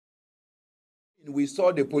We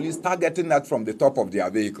saw the police targeting us from the top of their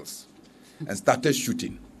vehicles and started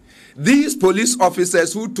shooting. These police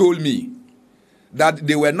officers who told me that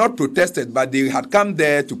they were not protested, but they had come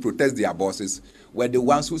there to protest their bosses, were the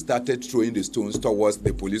ones who started throwing the stones towards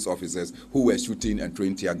the police officers who were shooting and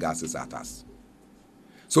throwing tear gases at us.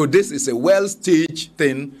 So this is a well-staged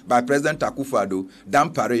thing by President Akufo-Addo,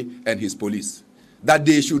 Dampare, and his police, that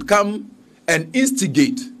they should come and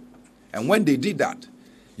instigate. And when they did that,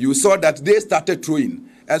 you saw that they started throwing.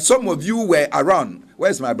 And some of you were around.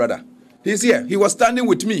 Where's my brother? He's here. He was standing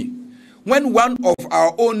with me. When one of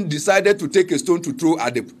our own decided to take a stone to throw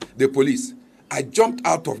at the police, I jumped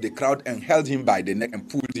out of the crowd and held him by the neck and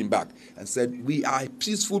pulled him back and said, we are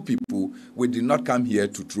peaceful people. We did not come here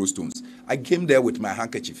to throw stones. I came there with my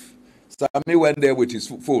handkerchief. Sammy went there with his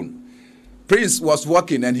phone. Prince was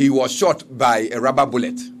walking and he was shot by a rubber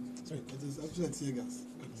bullet. Sorry, it is actually tear gas.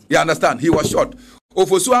 You understand? He was shot.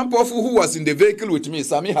 Ofosu Ampofu, who was in the vehicle with me,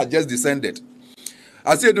 Sammy had just descended.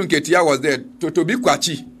 Asiedun Ketia was there. Totobi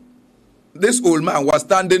Kwachi, this old man, was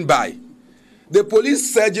standing by. The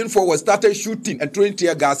police surging forward started shooting and throwing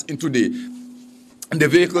tear gas into the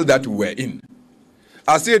vehicle that we were in.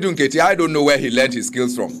 Asiedun Ketia, I don't know where he learned his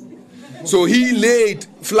skills from. So he laid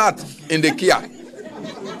flat in the Kia.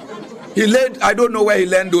 I don't know where he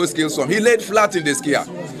learned those skills from. He laid flat in the Kia.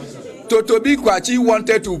 Totobi Kwachi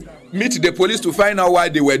wanted to meet the police to find out why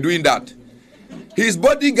they were doing that. His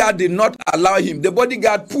bodyguard did not allow him. The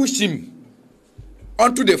bodyguard pushed him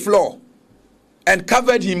onto the floor and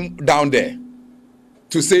covered him down there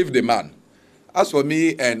to save the man. As for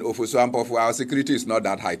me and Ofosu Ampofu, our security is not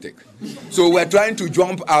that high-tech. So we're trying to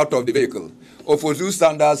jump out of the vehicle. Ofosu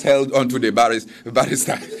Sanders held onto the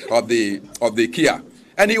barrister of the Kia.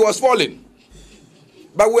 And he was falling.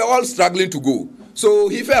 But we're all struggling to go. So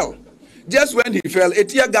he fell. Just when he fell, a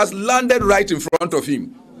tear gas landed right in front of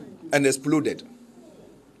him and exploded.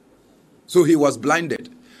 So he was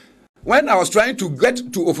blinded. When I was trying to get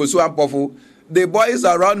to Ofosu Ampofu, the boys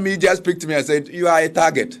around me just picked me and said, you are a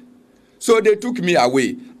target. So they took me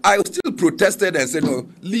away. I still protested and said, no,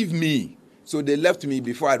 leave me. So they left me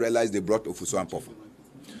before I realized they brought Ofosu Ampofu.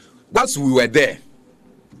 Whilst we were there,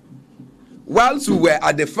 whilst we were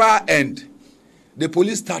at the far end, the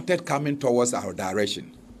police started coming towards our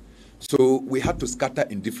direction. So we had to scatter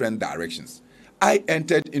in different directions. I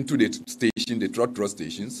entered into the station, the Trotro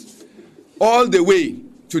stations, all the way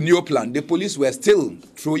to Neoplan. The police were still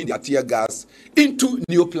throwing their tear gas into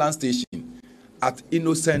Neoplan station at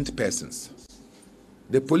innocent persons.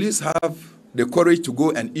 The police have the courage to go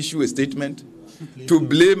and issue a statement to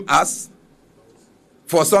blame us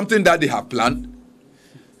for something that they have planned.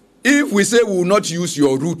 If we say we will not use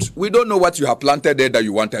your route, we don't know what you have planted there that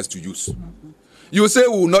you want us to use. You say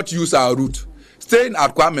we will not use our route. Staying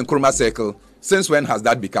at Kwame Nkrumah Circle, since when has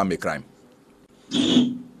that become a crime?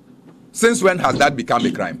 Since when has that become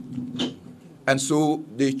a crime? And so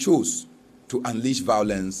they chose to unleash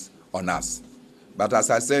violence on us. But as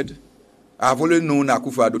I said, I have only known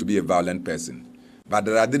Akufo-Addo to be a violent person. But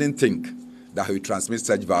I didn't think that he would transmit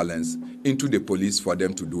such violence into the police for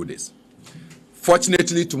them to do this.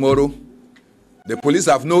 Fortunately, tomorrow, the police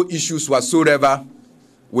have no issues whatsoever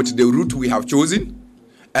with the route we have chosen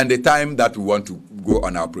and the time that we want to go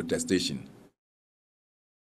on our protestation.